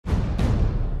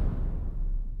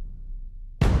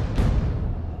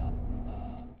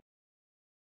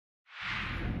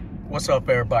What's up,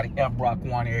 everybody?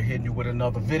 Borgwarner here, hitting you with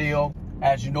another video.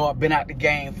 As you know, I've been out the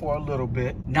game for a little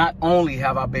bit. Not only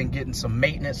have I been getting some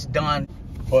maintenance done,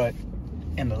 but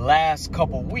in the last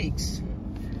couple weeks,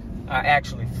 I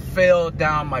actually fell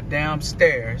down my damn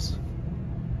stairs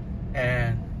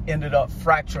and ended up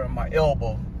fracturing my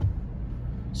elbow.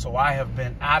 So I have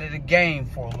been out of the game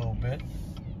for a little bit.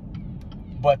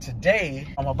 But today,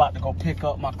 I'm about to go pick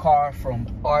up my car from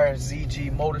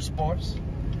RZG Motorsports.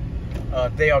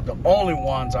 They are the only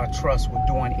ones I trust with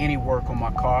doing any work on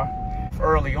my car.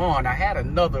 Early on, I had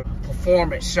another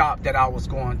performance shop that I was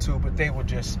going to, but they were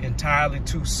just entirely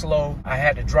too slow. I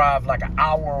had to drive like an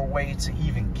hour away to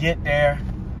even get there.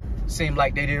 Seemed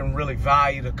like they didn't really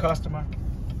value the customer.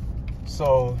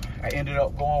 So I ended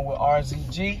up going with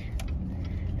RZG.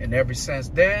 And ever since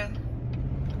then,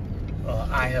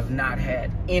 I have not had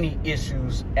any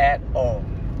issues at all.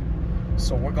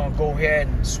 So we're gonna go ahead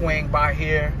and swing by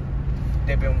here.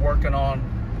 They've been working on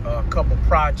a couple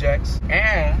projects,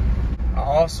 and I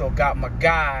also got my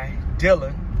guy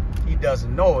Dylan. He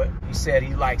doesn't know it. He said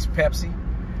he likes Pepsi,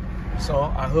 so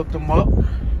I hooked him up.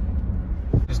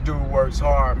 This dude works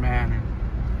hard, man, and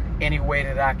any way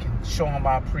that I can show him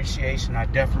my appreciation, I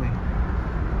definitely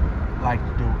like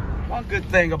to do it. One good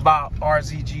thing about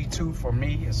RZG2 for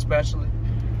me especially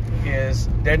is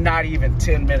they're not even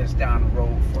 10 minutes down the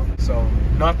road from me. So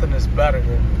nothing is better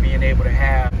than being able to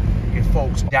have your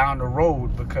folks down the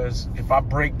road, because if I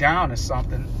break down or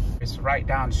something, it's right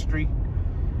down the street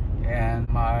and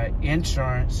my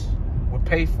insurance would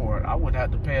pay for it. I wouldn't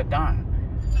have to pay a dime.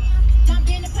 Look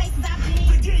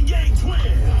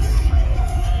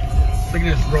at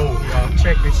this road, y'all.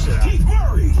 Check this shit out.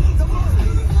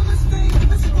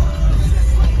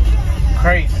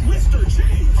 Crazy.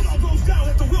 Down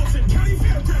at the Wilson County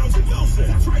Fairgrounds in Wilson.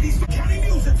 That's right, East County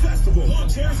Music Festival. Lawn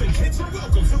chairs and kids are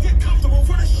welcome, so get comfortable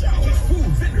for the show. There's food,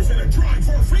 vendors, and a drawing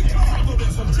for a free car.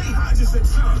 Compliments from J. Hodges and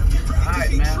Son. Get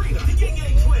ready to see Trina, the Ying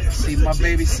Yang Twins. See my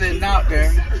baby sitting out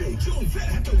there. Saturday, June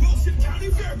 5th at the Wilson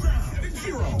County Fairgrounds.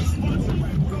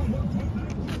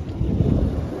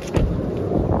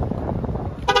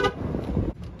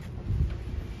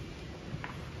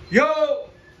 7-0. Yo!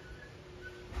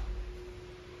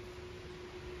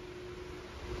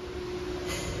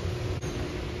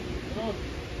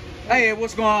 Hey,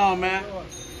 what's going on, man?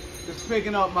 Just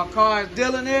picking up my car. Is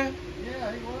Dylan here?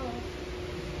 Yeah, he was.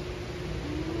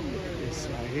 This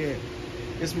right here.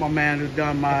 This is my man who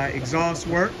done my exhaust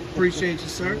work. Appreciate you,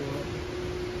 sir.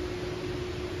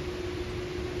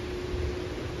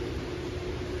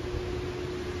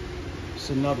 It's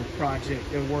another project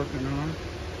they're working on.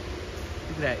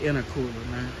 Look at that intercooler,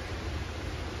 man.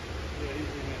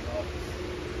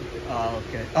 Oh,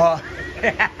 okay. Oh.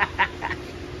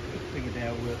 Look at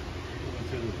that whip.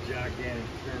 To the gigantic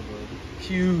turbo.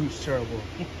 Huge turbo.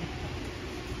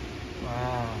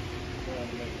 Wow.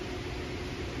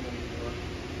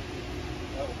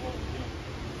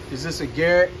 Is this a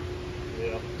Garrett?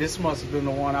 Yeah. This must have been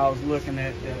the one I was looking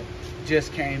at that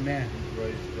just came in.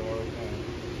 Ready to start.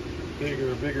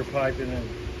 Bigger piping and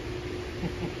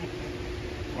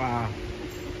Wow.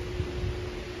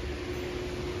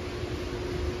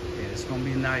 Yeah, it's gonna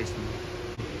be nice, man.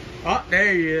 Oh,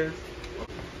 there he is.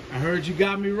 I heard you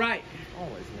got me right.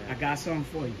 always, man. I got something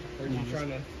for you. Heard you trying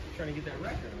to get that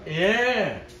record.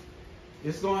 Yeah.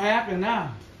 It's gonna happen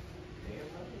now.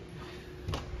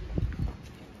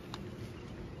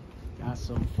 Got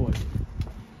something for you.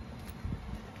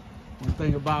 One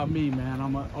thing about me, man,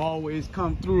 I'ma always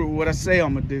come through with what I say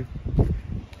I'm gonna do.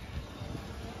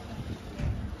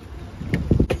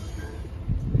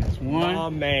 That's one. Oh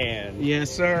man.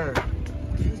 Yes, sir.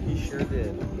 He sure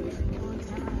did.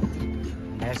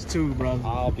 That's two, brother.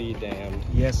 I'll be damned.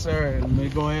 Yes, sir. Let me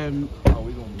go ahead and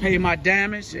pay my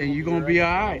damage, and you're gonna be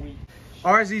all right.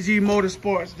 RZG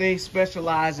Motorsports, they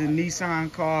specialize in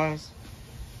Nissan cars,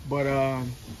 but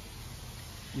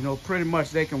you know, pretty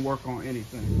much they can work on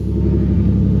anything.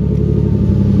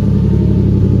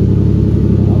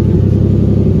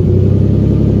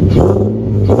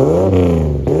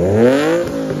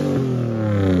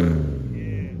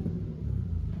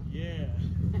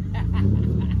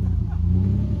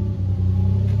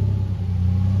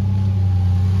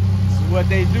 What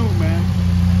they do, man.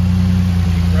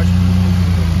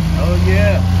 Oh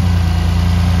yeah.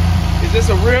 Is this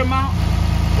a rear mount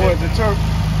or is it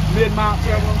mid mount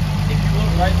turbo? If you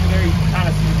look right through there, you can kind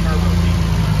of see the turbo.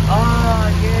 Oh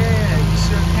yeah, you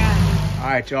sure can. All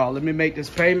right, y'all. Let me make this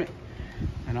payment,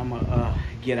 and I'm gonna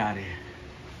get out of here.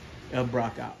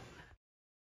 Eibach out.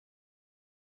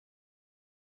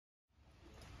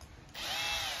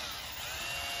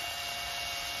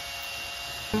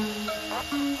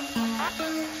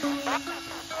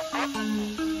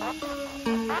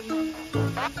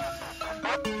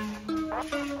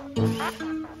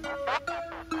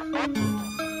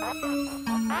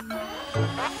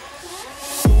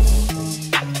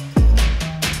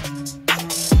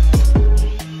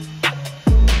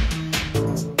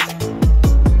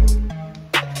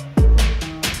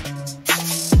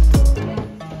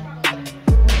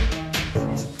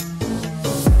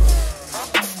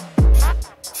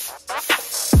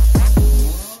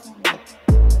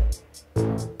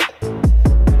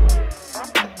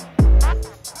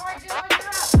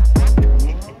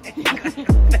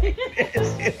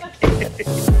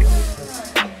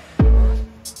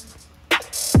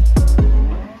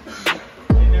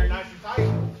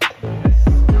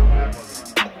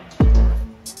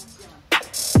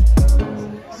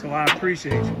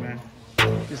 Appreciate you, man.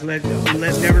 Just letting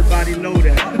everybody know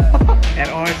that at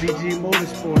RZG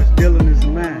Motorsports, Dylan is the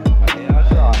man. Yeah, I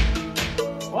tried.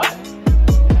 What?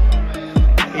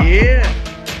 Yeah.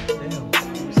 Damn.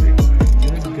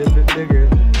 It's a good bit bigger.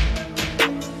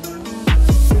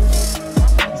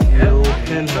 Yeah. A little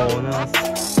pinhole now.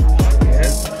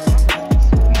 Yeah.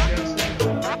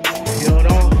 Held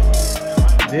on.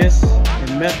 This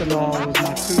and methanol was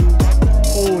my two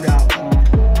holdout